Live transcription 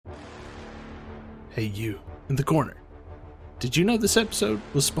Hey you, in the corner. Did you know this episode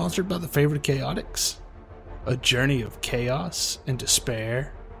was sponsored by the Favorite Chaotix? A journey of chaos and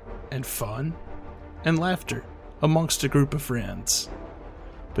despair and fun and laughter amongst a group of friends.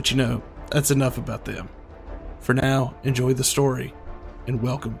 But you know, that's enough about them. For now, enjoy the story, and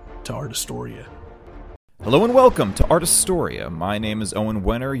welcome to Art Astoria. Hello and welcome to Art Astoria. My name is Owen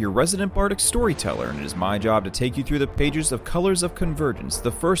Wenner, your resident bardic storyteller, and it is my job to take you through the pages of Colors of Convergence,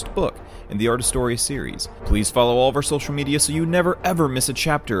 the first book in the Art Astoria series. Please follow all of our social media so you never ever miss a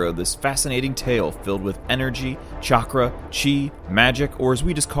chapter of this fascinating tale filled with energy, chakra, chi, magic, or as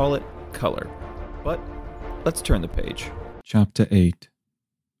we just call it, color. But let's turn the page. Chapter 8.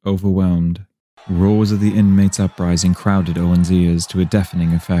 Overwhelmed. Roars of the inmates' uprising crowded Owen's ears to a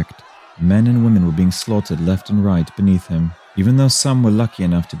deafening effect. Men and women were being slaughtered left and right beneath him. Even though some were lucky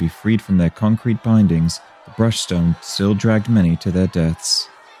enough to be freed from their concrete bindings, the brushstone still dragged many to their deaths.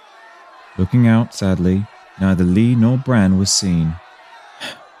 Looking out, sadly, neither Lee nor Bran was seen.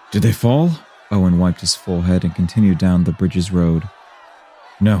 Did they fall? Owen wiped his forehead and continued down the bridge's road.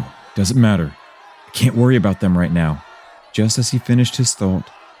 No, doesn't matter. I can't worry about them right now. Just as he finished his thought,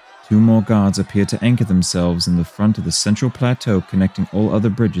 two more guards appeared to anchor themselves in the front of the central plateau connecting all other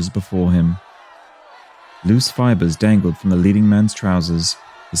bridges before him. Loose fibers dangled from the leading man's trousers.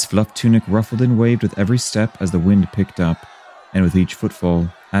 His fluff tunic ruffled and waved with every step as the wind picked up, and with each footfall,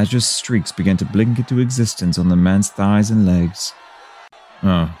 azure streaks began to blink into existence on the man's thighs and legs.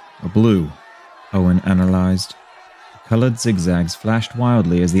 A blue, Owen analyzed. The colored zigzags flashed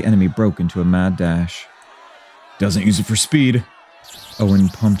wildly as the enemy broke into a mad dash. Doesn't use it for speed. Owen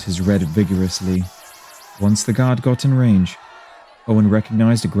pumped his red vigorously. Once the guard got in range, Owen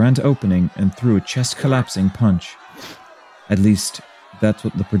recognized a grand opening and threw a chest-collapsing punch. At least, that's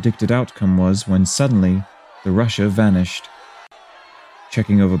what the predicted outcome was when suddenly, the rusher vanished.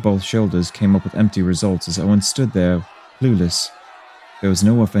 Checking over both shoulders came up with empty results as Owen stood there, clueless. There was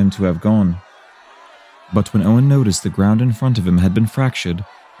nowhere for him to have gone. But when Owen noticed the ground in front of him had been fractured,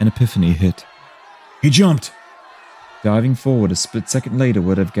 an epiphany hit. He jumped! Diving forward a split second later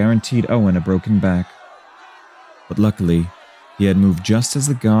would have guaranteed Owen a broken back. But luckily, he had moved just as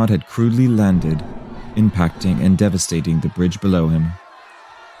the guard had crudely landed, impacting and devastating the bridge below him.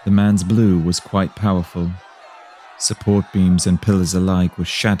 The man's blue was quite powerful. Support beams and pillars alike were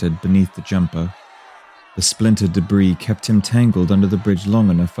shattered beneath the jumper. The splintered debris kept him tangled under the bridge long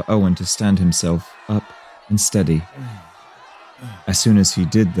enough for Owen to stand himself up and steady. As soon as he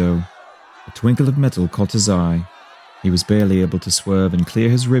did, though, a twinkle of metal caught his eye. He was barely able to swerve and clear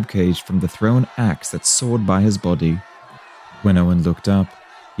his ribcage from the thrown axe that soared by his body. When Owen looked up,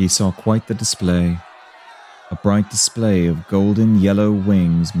 he saw quite the display. A bright display of golden yellow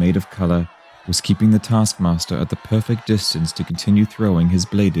wings made of color was keeping the taskmaster at the perfect distance to continue throwing his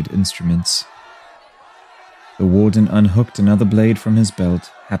bladed instruments. The warden unhooked another blade from his belt,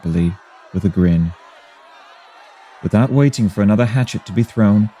 happily, with a grin. Without waiting for another hatchet to be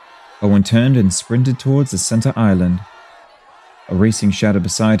thrown, Owen turned and sprinted towards the center island. A racing shadow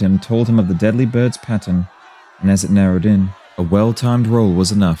beside him told him of the deadly bird's pattern, and as it narrowed in, a well-timed roll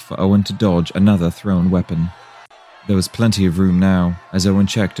was enough for Owen to dodge another thrown weapon. There was plenty of room now, as Owen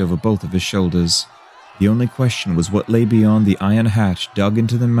checked over both of his shoulders. The only question was what lay beyond the iron hatch dug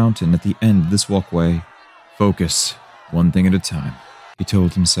into the mountain at the end of this walkway. Focus, one thing at a time, he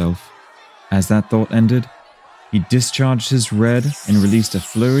told himself. As that thought ended, he discharged his red and released a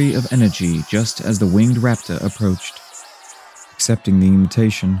flurry of energy just as the winged raptor approached. Accepting the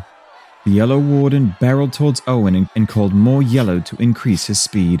invitation, the yellow warden barreled towards Owen and called more yellow to increase his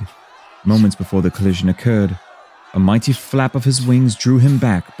speed. Moments before the collision occurred, a mighty flap of his wings drew him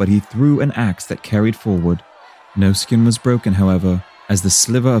back, but he threw an axe that carried forward. No skin was broken, however, as the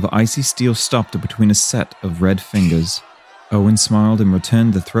sliver of icy steel stopped between a set of red fingers. Owen smiled and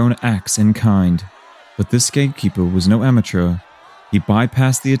returned the thrown axe in kind. But this gatekeeper was no amateur. He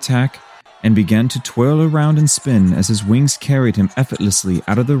bypassed the attack and began to twirl around and spin as his wings carried him effortlessly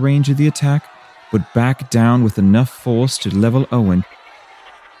out of the range of the attack, but back down with enough force to level Owen.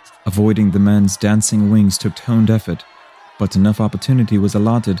 Avoiding the man's dancing wings took toned effort, but enough opportunity was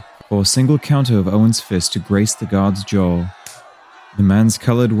allotted for a single counter of Owen's fist to grace the guard's jaw. The man's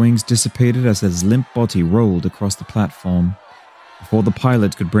colored wings dissipated as his limp body rolled across the platform. Before the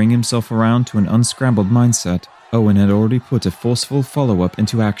pilot could bring himself around to an unscrambled mindset, Owen had already put a forceful follow-up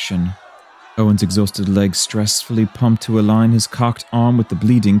into action. Owen's exhausted legs stressfully pumped to align his cocked arm with the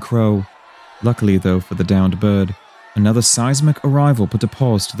bleeding crow. Luckily, though, for the downed bird, another seismic arrival put a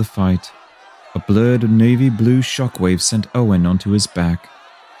pause to the fight. A blurred navy blue shockwave sent Owen onto his back.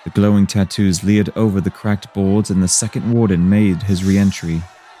 The glowing tattoos leered over the cracked boards and the second warden made his re-entry.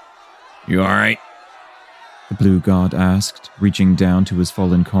 You alright? the blue guard asked, reaching down to his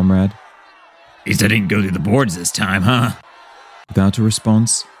fallen comrade. At least I didn't go through the boards this time, huh? Without a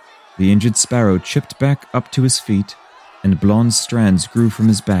response, the injured sparrow chipped back up to his feet, and blonde strands grew from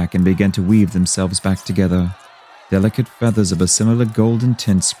his back and began to weave themselves back together. Delicate feathers of a similar golden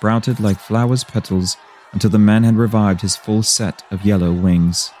tint sprouted like flowers' petals until the man had revived his full set of yellow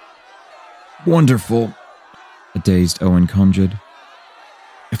wings. Wonderful, a dazed Owen conjured.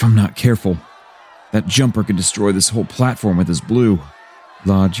 If I'm not careful, that jumper could destroy this whole platform with his blue.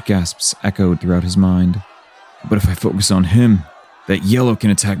 Large gasps echoed throughout his mind. But if I focus on him, that yellow can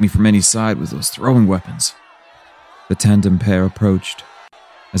attack me from any side with those throwing weapons. The tandem pair approached,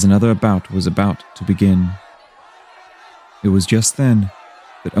 as another bout was about to begin. It was just then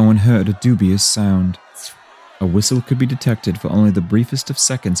that Owen heard a dubious sound. A whistle could be detected for only the briefest of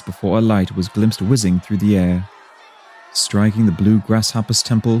seconds before a light was glimpsed whizzing through the air. Striking the blue grasshopper's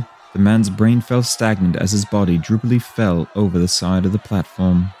temple, the man's brain fell stagnant as his body droopily fell over the side of the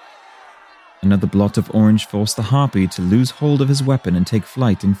platform. Another blot of orange forced the harpy to lose hold of his weapon and take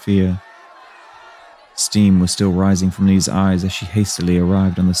flight in fear. Steam was still rising from Lee's eyes as she hastily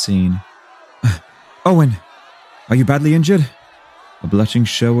arrived on the scene. Owen, are you badly injured? A blushing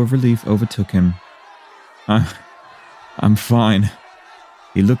show of relief overtook him. I'm fine.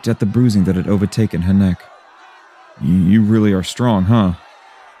 He looked at the bruising that had overtaken her neck. You really are strong, huh?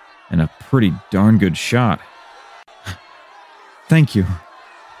 And a pretty darn good shot. Thank you,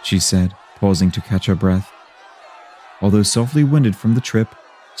 she said, pausing to catch her breath. Although softly winded from the trip,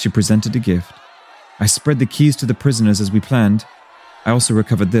 she presented a gift. I spread the keys to the prisoners as we planned. I also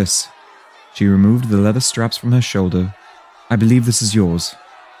recovered this. She removed the leather straps from her shoulder. I believe this is yours.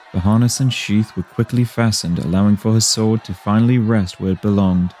 The harness and sheath were quickly fastened, allowing for his sword to finally rest where it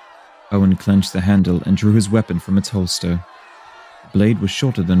belonged. Owen clenched the handle and drew his weapon from its holster. The blade was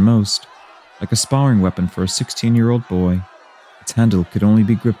shorter than most, like a sparring weapon for a 16-year-old boy. Its handle could only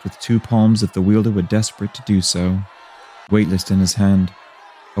be gripped with two palms if the wielder were desperate to do so. Weightless in his hand,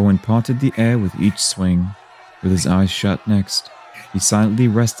 Owen parted the air with each swing. With his eyes shut next, he silently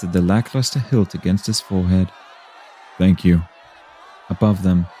rested the lackluster hilt against his forehead. Thank you. Above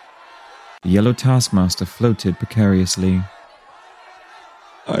them, the yellow taskmaster floated precariously.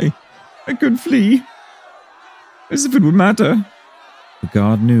 I could flee. As if it would matter. The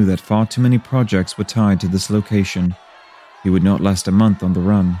guard knew that far too many projects were tied to this location. He would not last a month on the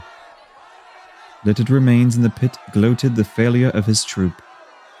run. Littered remains in the pit gloated the failure of his troop,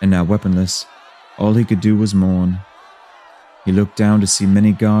 and now weaponless, all he could do was mourn. He looked down to see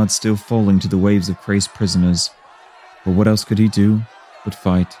many guards still falling to the waves of crazed prisoners. But what else could he do but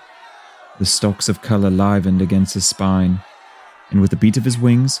fight? The stalks of color livened against his spine, and with the beat of his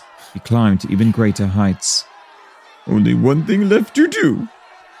wings, he climbed to even greater heights. Only one thing left to do.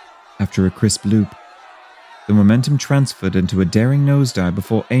 After a crisp loop, the momentum transferred into a daring nosedive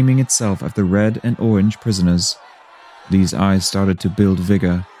before aiming itself at the red and orange prisoners. Lee's eyes started to build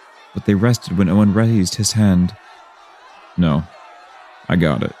vigor, but they rested when Owen raised his hand. No, I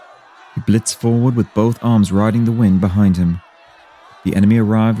got it. He blitzed forward with both arms riding the wind behind him. The enemy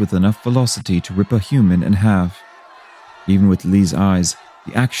arrived with enough velocity to rip a human in half. Even with Lee's eyes,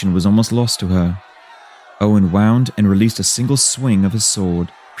 the action was almost lost to her. Owen wound and released a single swing of his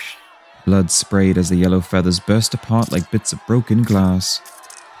sword. Blood sprayed as the yellow feathers burst apart like bits of broken glass.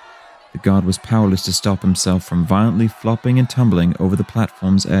 The guard was powerless to stop himself from violently flopping and tumbling over the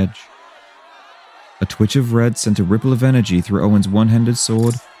platform's edge. A twitch of red sent a ripple of energy through Owen's one-handed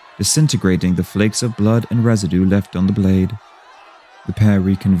sword, disintegrating the flakes of blood and residue left on the blade. The pair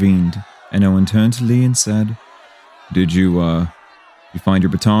reconvened, and Owen turned to Lee and said, Did you find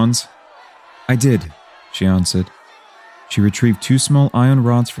your batons? I did, she answered. She retrieved 2 small iron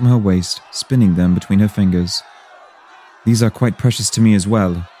rods from her waist, spinning them between her fingers. These are quite precious to me as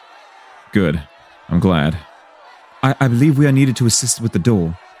well. Good. I'm glad. I believe we are needed to assist with the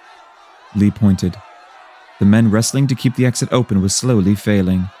door. Lee pointed. The men wrestling to keep the exit open was slowly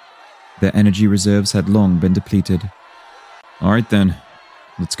failing. Their energy reserves had long been depleted. All right then,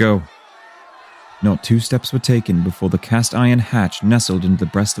 let's go. Not 2 steps were taken before the cast iron hatch nestled into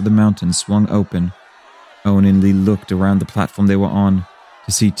the breast of the mountain swung open. Owen and Lee looked around the platform they were on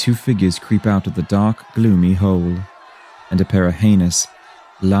to see 2 figures creep out of the dark, gloomy hole, and a pair of heinous,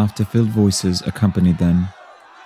 laughter-filled voices accompanied them.